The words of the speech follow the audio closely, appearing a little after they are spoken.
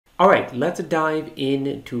All right, let's dive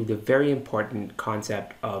into the very important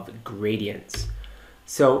concept of gradients.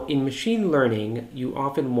 So in machine learning, you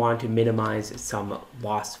often want to minimize some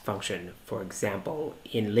loss function. For example,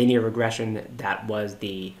 in linear regression, that was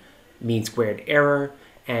the mean squared error,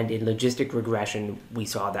 and in logistic regression, we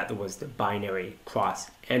saw that there was the binary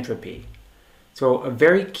cross entropy. So a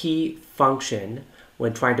very key function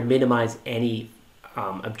when trying to minimize any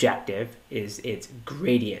objective is its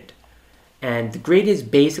gradient. And the gradient is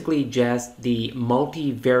basically just the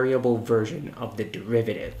multivariable version of the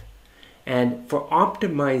derivative. And for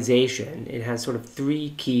optimization, it has sort of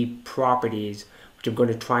three key properties, which I'm going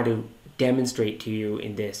to try to demonstrate to you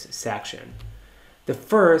in this section. The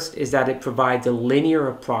first is that it provides a linear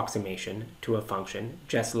approximation to a function,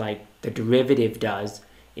 just like the derivative does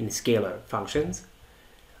in scalar functions.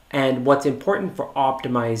 And what's important for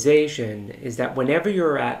optimization is that whenever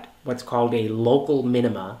you're at what's called a local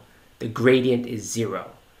minima, the gradient is zero.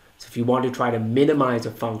 So if you want to try to minimize a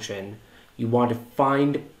function, you want to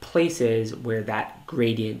find places where that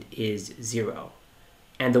gradient is zero.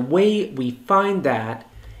 And the way we find that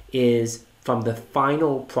is from the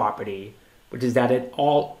final property, which is that at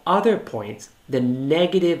all other points, the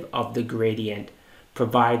negative of the gradient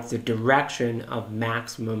provides the direction of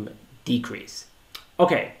maximum decrease.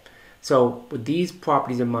 Okay, so with these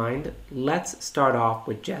properties in mind, let's start off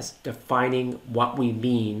with just defining what we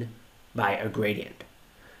mean by a gradient.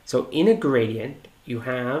 So in a gradient, you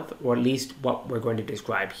have, or at least what we're going to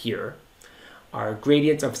describe here, are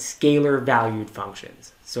gradients of scalar valued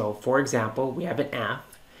functions. So for example, we have an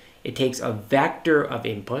f. It takes a vector of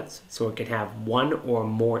inputs, so it can have one or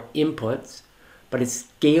more inputs, but it's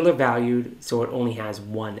scalar valued, so it only has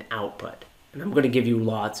one output. And I'm going to give you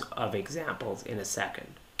lots of examples in a second.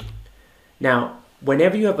 Now,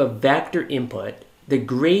 whenever you have a vector input, the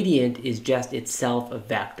gradient is just itself a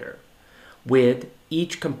vector, with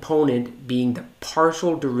each component being the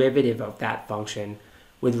partial derivative of that function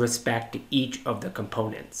with respect to each of the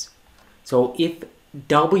components. So if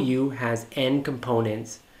W has n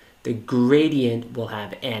components, the gradient will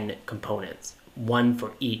have n components, one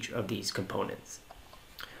for each of these components.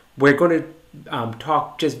 We're going to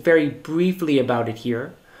talk just very briefly about it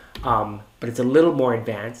here, but it's a little more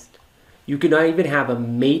advanced. You can even have a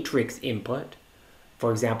matrix input. For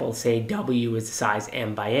example, say W is the size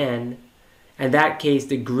m by n. In that case,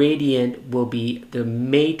 the gradient will be the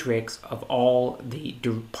matrix of all the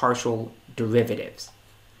partial derivatives.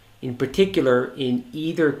 In particular, in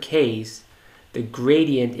either case, the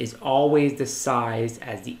gradient is always the size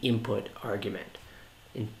as the input argument.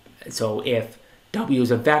 So if W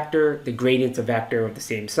is a vector, the gradient's a vector of the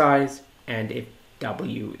same size, and if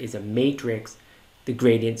W is a matrix, the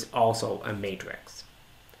gradient's also a matrix.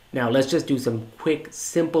 Now let's just do some quick,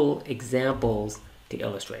 simple examples to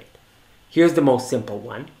illustrate. Here's the most simple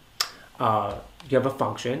one. You have a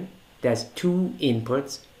function that has two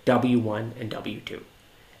inputs, W1 and W2,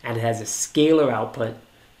 and it has a scalar output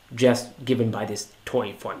just given by this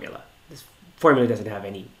toy formula. This formula doesn't have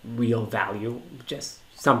any real value, just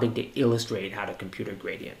something to illustrate how to compute a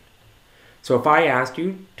gradient. So if I asked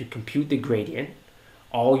you to compute the gradient,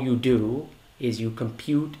 all you do is you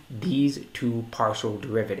compute these two partial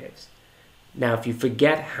derivatives. Now, if you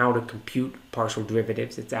forget how to compute partial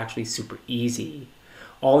derivatives, it's actually super easy.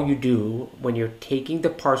 All you do when you're taking the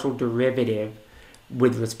partial derivative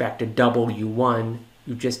with respect to W1,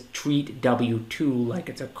 you just treat W2 like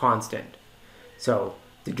it's a constant. So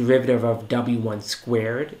the derivative of W1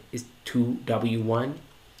 squared is 2W1,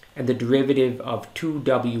 and the derivative of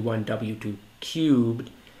 2W1 W2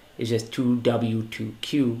 cubed is just 2W2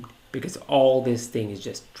 cubed, because all this thing is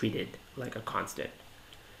just treated like a constant.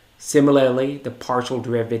 Similarly, the partial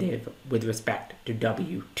derivative with respect to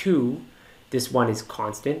W2, this one is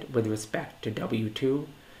constant with respect to W2,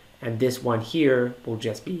 and this one here will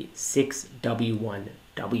just be 6W1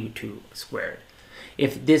 W2 squared.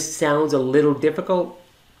 If this sounds a little difficult,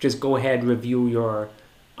 just go ahead and review your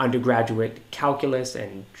undergraduate calculus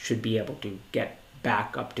and should be able to get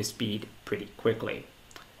back up to speed pretty quickly.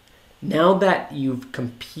 Now that you've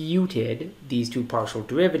computed these two partial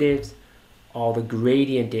derivatives, all the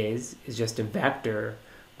gradient is just a vector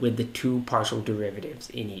with the two partial derivatives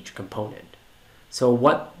in each component. So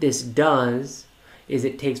what this does is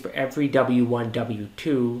it takes for every W1,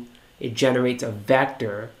 W2, it generates a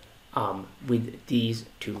vector with these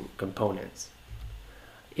two components.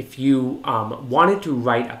 If you wanted to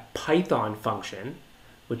write a Python function,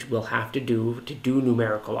 which we'll have to do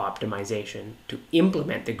numerical optimization to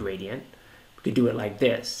implement the gradient, we could do it like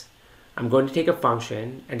this. I'm going to take a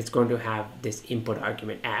function and it's going to have this input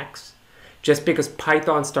argument x. Just because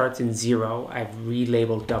Python starts in 0, I've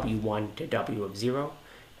relabeled W1 to W of 0.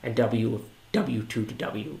 and w2 to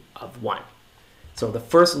w of 1. So the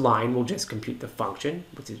first line will just compute the function,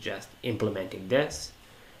 which is just implementing this.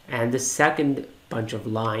 And the second bunch of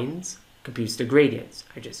lines computes the gradients.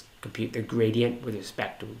 I just compute the gradient with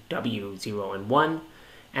respect to w, 0, and 1.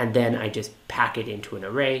 And then I just pack it into an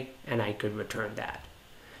array, and I could return that.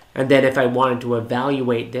 And then if I wanted to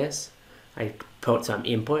evaluate this, I put some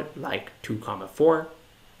input like 2, 4,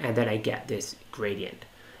 and then I get this gradient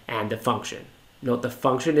and the function. Note the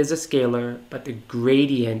function is a scalar, but the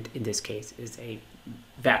gradient in this case is a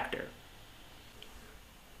vector.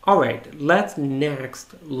 All right, let's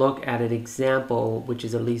next look at an example which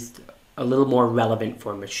is at least a little more relevant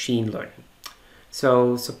for machine learning.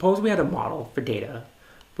 So suppose we had a model for data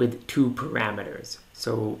with 2 parameters.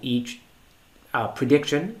 So each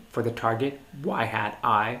prediction for the target y hat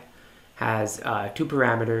I has 2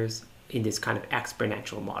 parameters in this kind of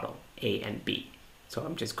exponential model, a and b. So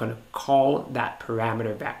I'm just going to call that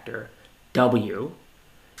parameter vector w,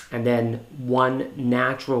 and then one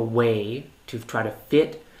natural way to try to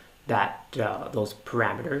fit that those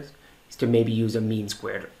parameters is to maybe use a mean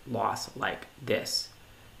squared loss like this.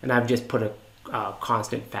 And I've just put a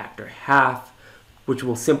constant factor half, which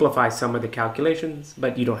will simplify some of the calculations,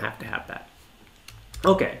 but you don't have to have that.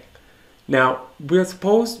 Okay, now we'll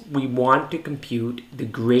suppose we want to compute the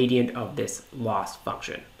gradient of this loss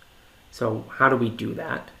function. So how do we do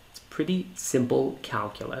that? It's pretty simple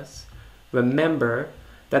calculus. Remember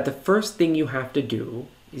that the first thing you have to do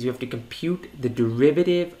is you have to compute the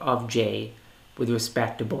derivative of j with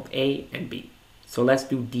respect to both a and b. So let's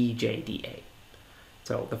do dj dA.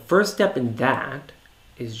 So the first step in that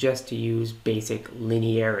is just to use basic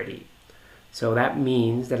linearity. So that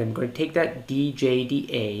means that I'm going to take that dj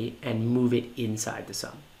dA and move it inside the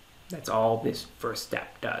sum. That's all this first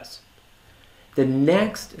step does. The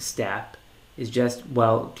next step is just,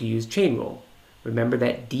 well, to use chain rule. Remember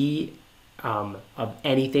that d of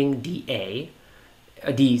anything dA,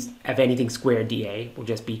 d of anything squared dA will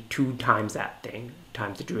just be 2 times that thing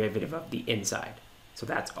times the derivative of the inside. So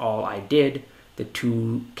that's all I did. The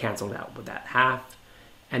 2 canceled out with that half.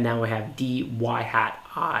 And now I have dy hat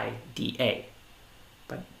I dA.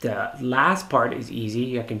 But the last part is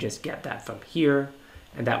easy. I can just get that from here,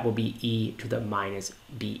 and that will be e to the minus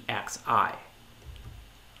bxi.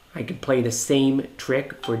 I can play the same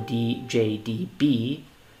trick for dj dB,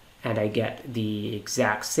 and I get the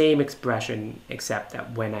exact same expression, except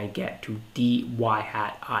that when I get to dy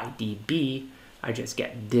hat I dB, I just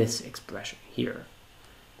get this expression here.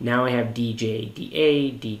 Now I have dj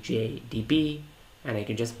dA, dj dB, and I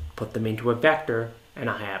can just put them into a vector, and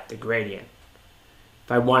I have the gradient.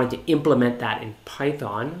 If I wanted to implement that in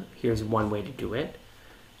Python, here's one way to do it.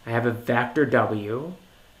 I have a vector w,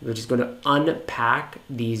 which is going to unpack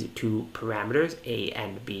these 2 parameters, a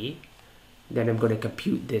and b. Then I'm going to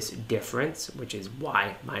compute this difference, which is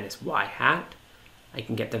y minus y hat. I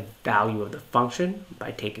can get the value of the function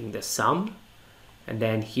by taking the sum. And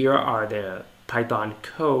then here are the Python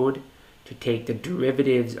code to take the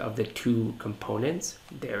derivatives of the 2 components.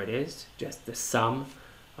 There it is, just the sum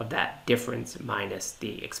of that difference minus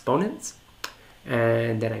the exponents.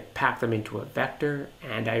 And then I pack them into a vector,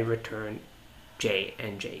 and I return j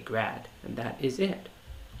and j grad, and that is it.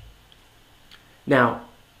 Now,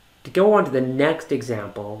 to go on to the next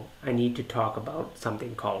example, I need to talk about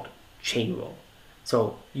something called chain rule.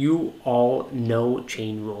 So you all know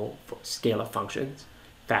chain rule for scalar functions.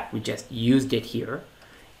 In fact, we just used it here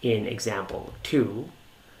in example 2.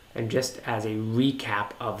 And just as a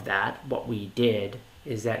recap of that, what we did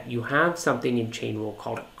is that you have something in chain rule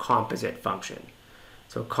called a composite function.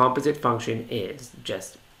 So a composite function is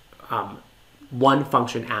just one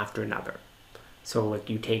function after another. So like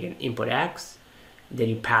you take an input x, then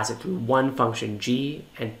you pass it through one function g,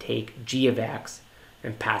 and take g of x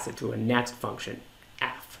and pass it through a next function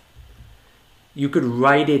f. You could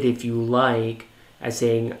write it, if you like, as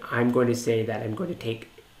saying, I'm going to say that I'm going to take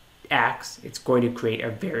x, it's going to create a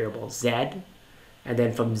variable z, and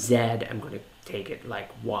then from z I'm going to take it like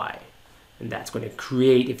y. And that's going to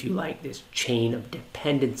create, if you like, this chain of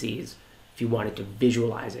dependencies if you wanted to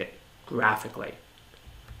visualize it graphically.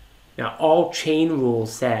 Now, all chain rule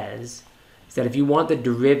says is that if you want the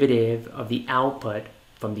derivative of the output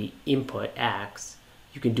from the input x,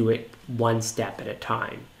 you can do it one step at a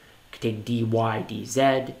time. You can take dy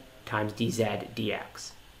dz times dz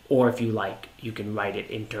dx. Or if you like, you can write it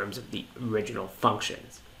in terms of the original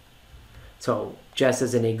functions. So just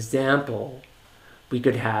as an example, we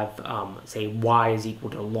could have, say, y is equal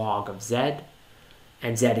to log of z,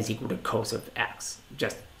 and z is equal to cos of x.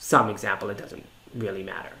 Just some example, it doesn't really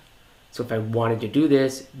matter. So if I wanted to do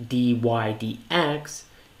this, dy dx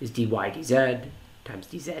is dy dz times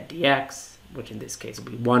dz dx, which in this case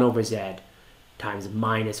will be 1 over z times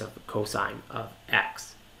minus of the cosine of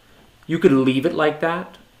x. You could leave it like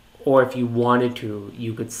that, or if you wanted to,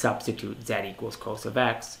 you could substitute z equals cos of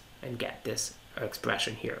x and get this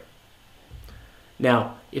expression here.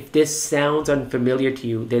 Now, if this sounds unfamiliar to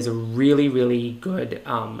you, there's a really good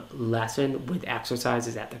lesson with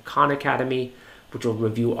exercises at the Khan Academy, which will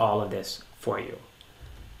review all of this for you.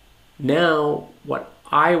 Now, what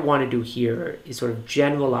I want to do here is sort of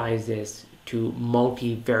generalize this to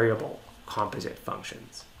multivariable composite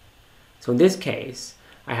functions. So in this case,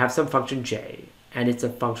 I have some function j, and it's a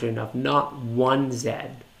function of not one z,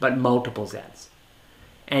 but multiple z's.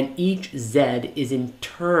 And each z is in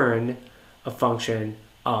turn a function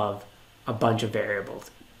of a bunch of variables,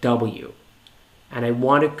 w. And I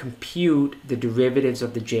want to compute the derivatives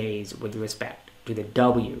of the j's with respect to the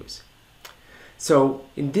w's. So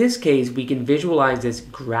in this case, we can visualize this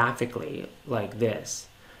graphically like this.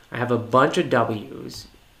 I have a bunch of w's.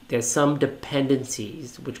 There's some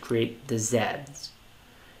dependencies which create the z's.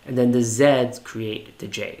 And then the z's create the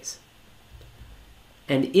j's.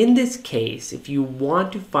 And in this case, if you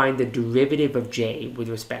want to find the derivative of j with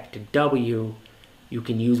respect to w, you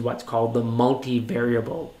can use what's called the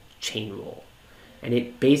multivariable chain rule. And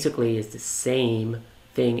it basically is the same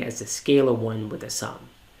thing as the scalar one with a sum.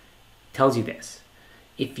 It tells you this.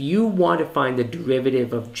 If you want to find the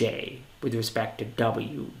derivative of j with respect to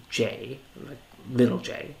w, j, like little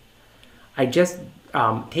j, I just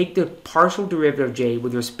take the partial derivative of j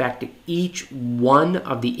with respect to each one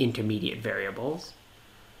of the intermediate variables,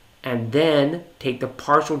 and then take the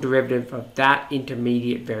partial derivative of that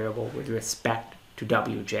intermediate variable with respect to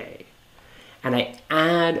wj. And I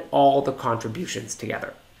add all the contributions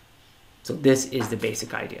together. So this is the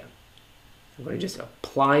basic idea. I'm going to just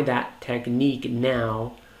apply that technique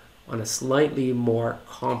now on a slightly more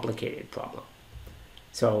complicated problem.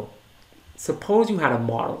 So suppose you had a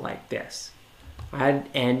model like this. I had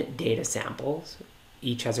n data samples.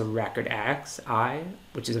 Each has a record xi,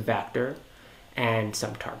 which is a vector, and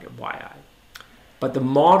some target yi. But the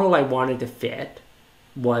model I wanted to fit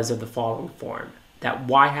was of the following form, that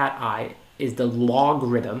y hat I is the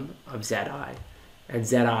logarithm of zi, and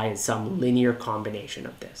zi is some linear combination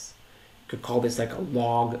of this. You could call this like a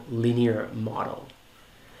log linear model.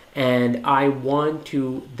 And I want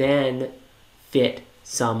to then fit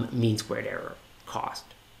some mean squared error cost.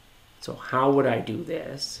 So how would I do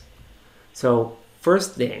this? So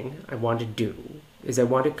first thing I want to do is I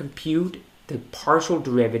want to compute the partial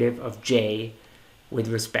derivative of j with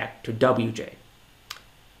respect to wj.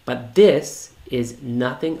 But this is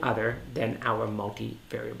nothing other than our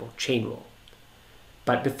multivariable chain rule.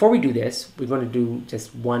 But before we do this, we're going to do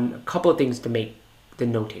just a couple of things to make the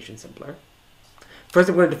notation simpler. First,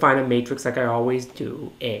 I'm going to define a matrix like I always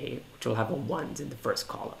do, A, which will have a 1s in the first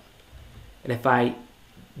column. And if I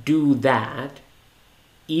do that,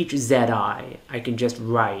 each zi I can just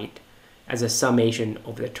write as a summation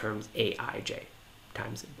over the terms aij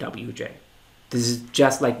times wj. This is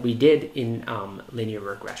just like we did in linear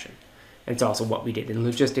regression. And it's also what we did in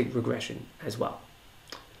logistic regression as well.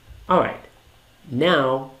 All right,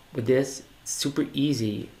 now with this, it's super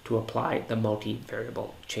easy to apply the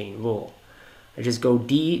multivariable chain rule. I just go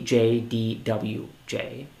dj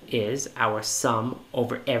dwj is our sum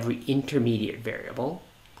over every intermediate variable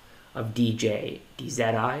of dj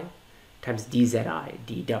dzi times dzi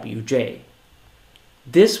dwj.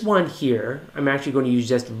 This one here, I'm actually going to use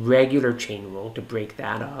just regular chain rule to break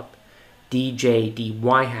that up. dj dy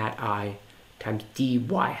hat I times dy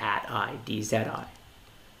hat I dzi.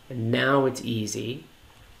 And now it's easy.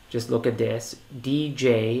 Just look at this.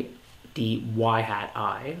 dj dy hat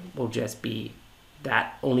I will just be,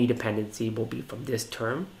 that only dependency will be from this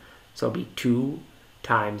term. So it'll be 2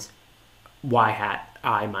 times y hat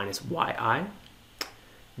I minus yi.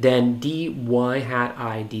 Then dy hat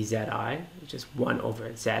I dzi, which is 1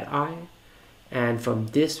 over zi. And from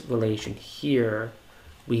this relation here,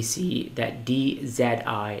 we see that dzi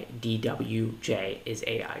dwj is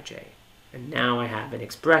aij. And now I have an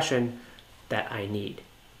expression that I need.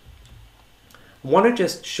 I want to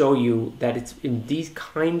just show you that it's in these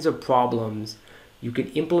kinds of problems, you can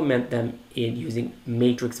implement them in using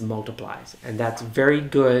matrix multiplies. And that's very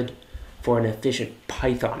good for an efficient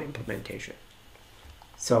Python implementation.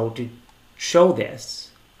 So to show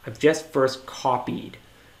this, I've just first copied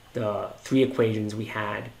the 3 equations we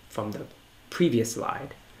had from the previous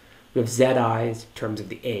slide. We have zi's in terms of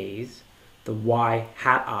the a's, the y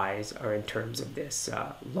hat i's are in terms of this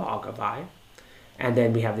log of I, and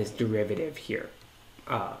then we have this derivative here,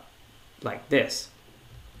 like this.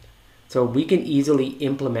 So we can easily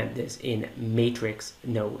implement this in matrix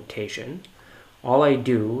notation. all I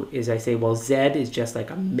do is I say, well, Z is just like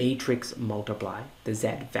a matrix multiply, the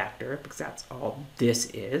Z vector, because that's all this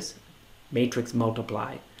is, matrix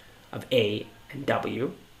multiply of A and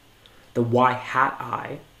W. The Y hat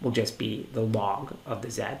I will just be the log of the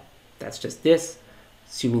Z. That's just this,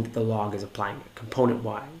 assuming that the log is applying it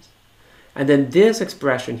component-wise. And then this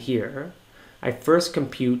expression here, I first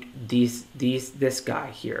compute this guy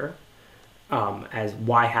here as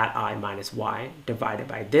Y hat I minus Y divided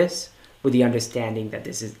by this, with the understanding that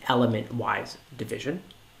this is element-wise division.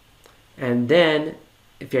 And then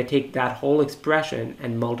if I take that whole expression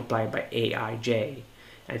and multiply it by Aij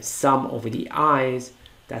and sum over the i's,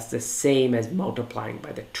 that's the same as multiplying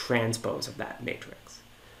by the transpose of that matrix.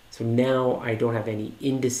 So now I don't have any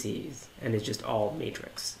indices, and it's just all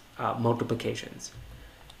matrix multiplications.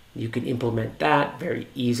 You can implement that very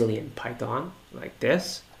easily in Python like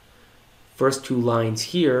this. First two lines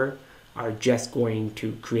here are just going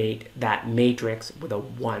to create that matrix with a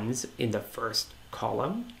ones in the first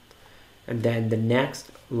column. And then the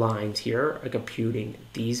next lines here are computing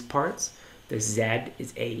these parts. The Z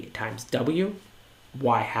is A times W,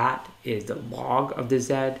 Y hat is the log of the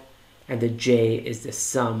Z, and the J is the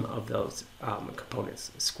sum of those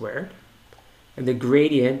components squared. And the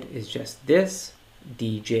gradient is just this,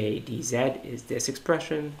 dj dz is this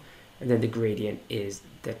expression, and then the gradient is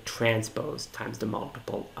the transpose times the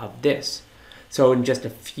multiple of this. So in just a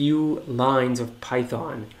few lines of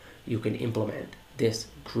Python, you can implement this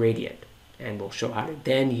gradient. And we'll show how to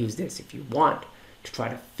then use this if you want to try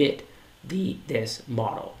to fit this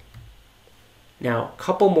model. Now, a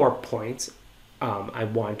couple more points I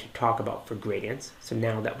want to talk about for gradients. So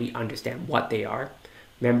now that we understand what they are,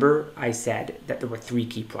 remember I said that there were three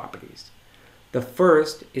key properties. The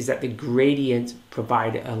first is that the gradients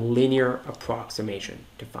provide a linear approximation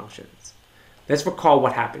to functions. Let's recall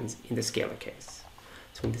what happens in the scalar case.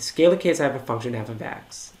 So in the scalar case, I have a function f of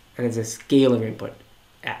x, and it's a scalar input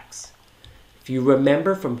x. If you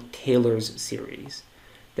remember from Taylor's series,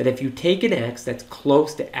 that if you take an x that's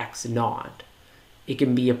close to x naught, it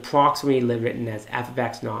can be approximately written as f of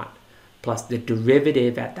x naught plus the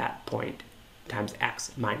derivative at that point times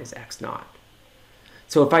x minus x naught.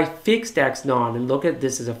 So if I fixed x naught and look at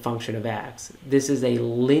this as a function of x, this is a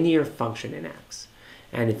linear function in x.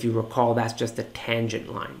 And if you recall, that's just a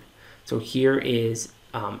tangent line. So here is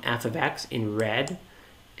f of x in red.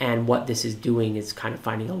 And what this is doing is kind of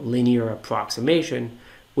finding a linear approximation,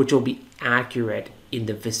 which will be accurate in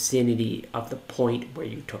the vicinity of the point where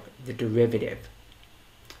you took the derivative.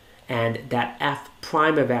 And that f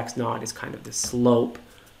prime of x naught is kind of the slope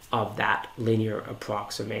of that linear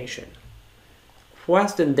approximation.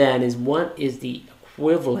 Question then is, what is the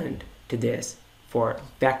equivalent to this for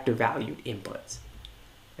vector valued inputs?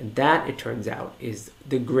 And that, it turns out, is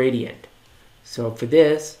the gradient. So for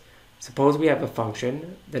this, suppose we have a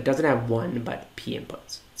function that doesn't have one but p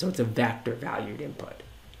inputs. So it's a vector valued input.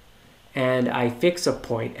 And I fix a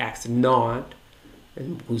point x naught,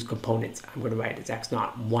 and whose components I'm going to write as x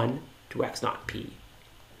naught 1 to x naught p.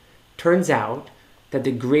 Turns out that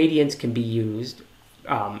the gradients can be used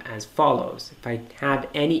as follows. If I have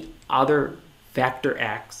any other vector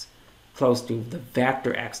x close to the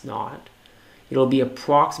vector x naught, it'll be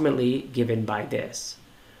approximately given by this,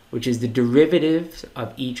 which is the derivative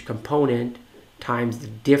of each component times the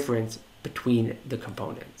difference between the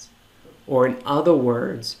components. Or in other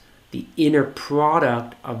words, the inner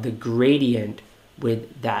product of the gradient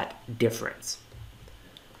with that difference.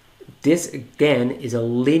 This, again, is a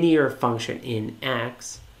linear function in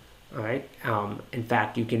x. All right. In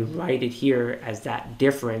fact, you can write it here as that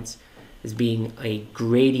difference as being a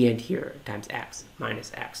gradient here times x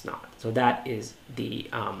minus x naught. So that is the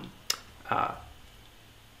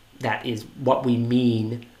that is what we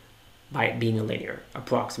mean by it being a linear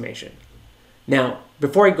approximation. Now,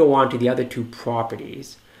 before I go on to the other two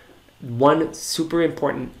properties, one super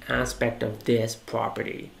important aspect of this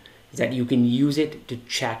property is that you can use it to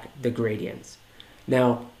check the gradients.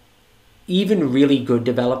 Now, even really good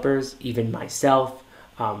developers, even myself,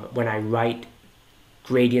 when I write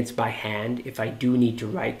gradients by hand, if I do need to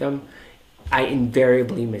write them, I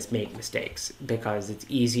invariably make mistakes because it's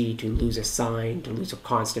easy to lose a sign, to lose a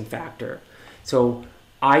constant factor. So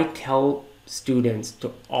I tell students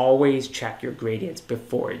to always check your gradients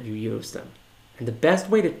before you use them. And the best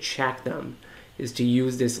way to check them is to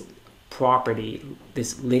use this property,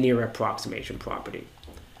 this linear approximation property.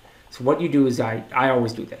 So what you do is I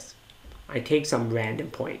always do this. I take some random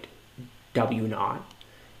point, w naught,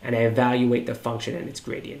 and I evaluate the function and its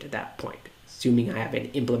gradient at that point, assuming I have an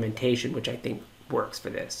implementation which I think works for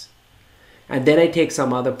this. And then I take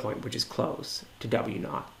some other point which is close to w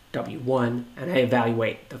naught, W1, and I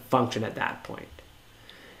evaluate the function at that point.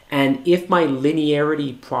 And if my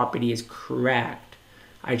linearity property is correct,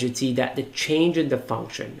 I should see that the change in the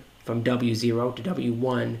function from W0 to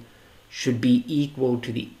W1 should be equal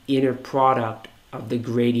to the inner product of the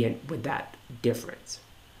gradient with that difference.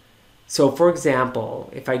 So for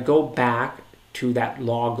example, if I go back to that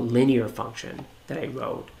log linear function that I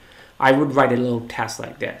wrote, I would write a little test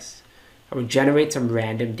like this. I would generate some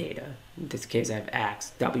random data. In this case, I have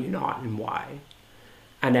x, w0, and y.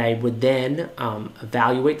 And I would then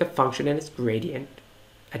evaluate the function and its gradient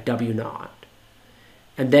at w0.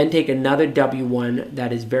 And then take another w1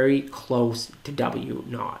 that is very close to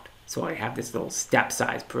w0. So I have this little step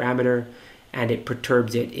size parameter, and it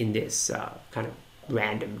perturbs it in this kind of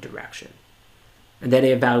random direction. And then I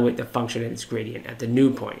evaluate the function and its gradient at the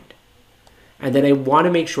new point. And then I want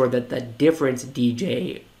to make sure that the difference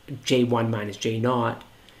dj, j1 minus j0,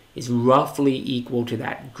 is roughly equal to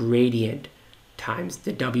that gradient times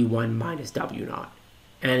the w1 minus w0.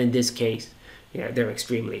 And in this case, they're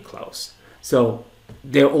extremely close. So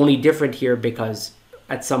they're only different here because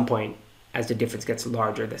at some point, as the difference gets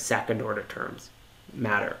larger, the second order terms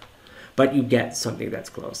matter. But you get something that's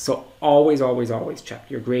close. So always, always, always check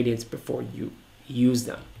your gradients before you use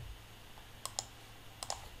them.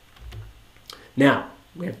 Now,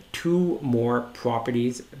 we have two more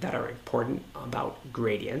properties that are important about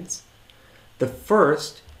gradients. The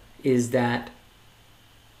first is that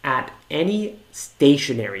at any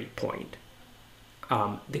stationary point,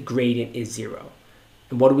 the gradient is 0.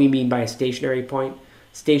 And what do we mean by a stationary point?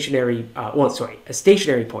 A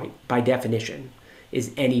stationary point, by definition,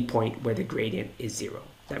 is any point where the gradient is 0.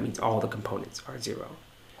 That means all the components are 0.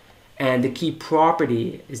 And the key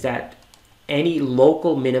property is that any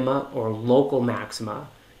local minima or local maxima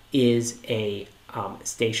is a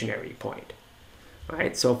stationary point. All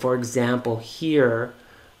right, so for example, here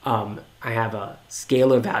I have a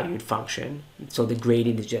scalar valued function, so the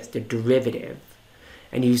gradient is just the derivative.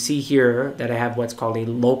 And you see here that I have what's called a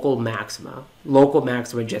local maxima. Local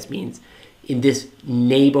maxima just means in this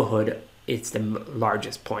neighborhood, it's the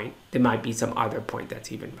largest point. There might be some other point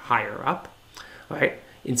that's even higher up. All right,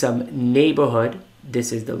 in some neighborhood,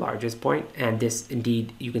 this is the largest point, and this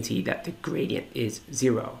indeed, you can see that the gradient is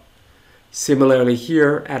 0. Similarly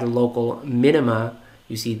here at a local minima,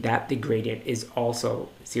 you see that the gradient is also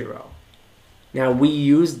 0. Now we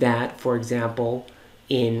use that, for example,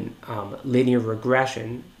 in linear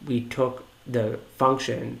regression. We took the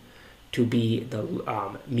function to be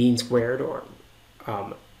the mean squared or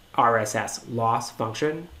RSS loss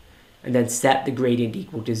function, and then set the gradient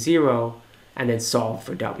equal to 0, and then solve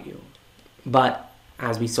for W. But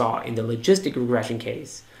as we saw in the logistic regression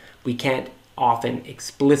case, we can't often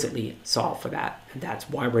explicitly solve for that, and that's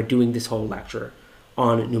why we're doing this whole lecture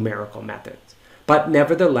on numerical methods. But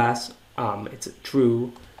nevertheless, it's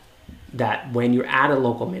true that when you're at a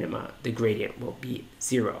local minima, the gradient will be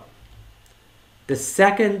 0. The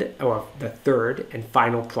second, or the third and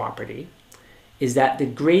final property, is that the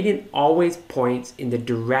gradient always points in the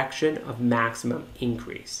direction of maximum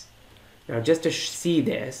increase. Now, just to see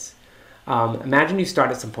this, imagine you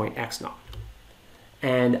start at some point x0,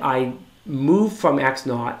 and I move from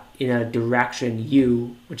x0 in a direction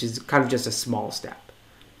u, which is kind of just a small step,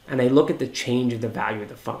 and I look at the change of the value of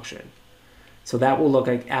the function. So that will look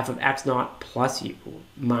like f of x0 plus u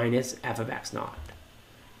minus f of x0.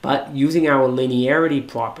 But using our linearity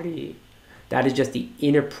property, that is just the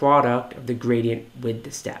inner product of the gradient with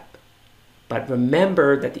the step. But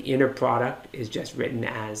remember that the inner product is just written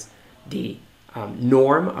as the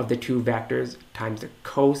norm of the two vectors times the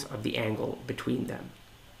cos of the angle between them.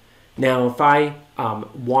 Now, if I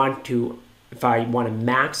want to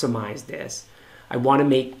maximize this, I want to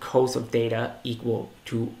make cos of theta equal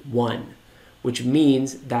to 1, which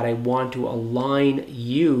means that I want to align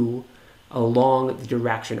u along the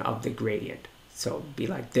direction of the gradient. So it'd be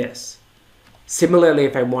like this. Similarly,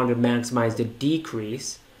 if I wanted to maximize the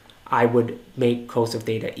decrease, I would make cos of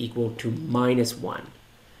theta equal to -1,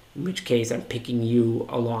 in which case I'm picking u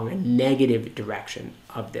along a negative direction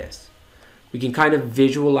of this. We can kind of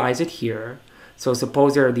visualize it here. So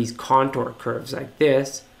suppose there are these contour curves like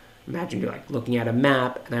this. Imagine you're like looking at a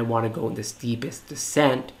map and I want to go in the steepest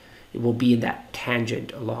descent. It will be in that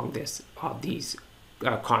tangent along this these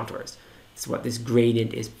contours. It's what this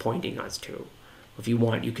gradient is pointing us to. If you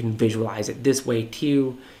want, you can visualize it this way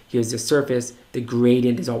too. Here's the surface. The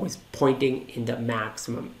gradient is always pointing in the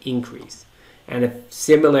maximum increase. And if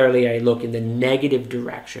similarly I look in the negative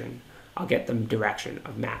direction, I'll get the direction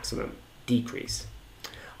of maximum decrease.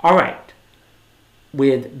 All right.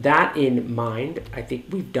 With that in mind, I think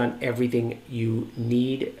we've done everything you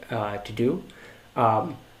need to do.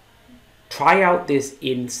 Try out this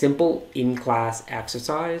simple in-class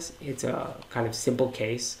exercise. It's a kind of simple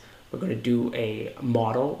case. We're going to do a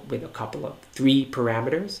model with a couple of 3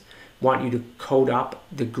 parameters. Want you to code up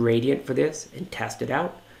the gradient for this and test it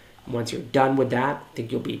out. Once you're done with that, I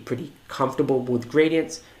think you'll be pretty comfortable with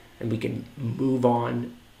gradients, and we can move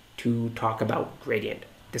on to talk about gradient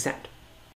descent.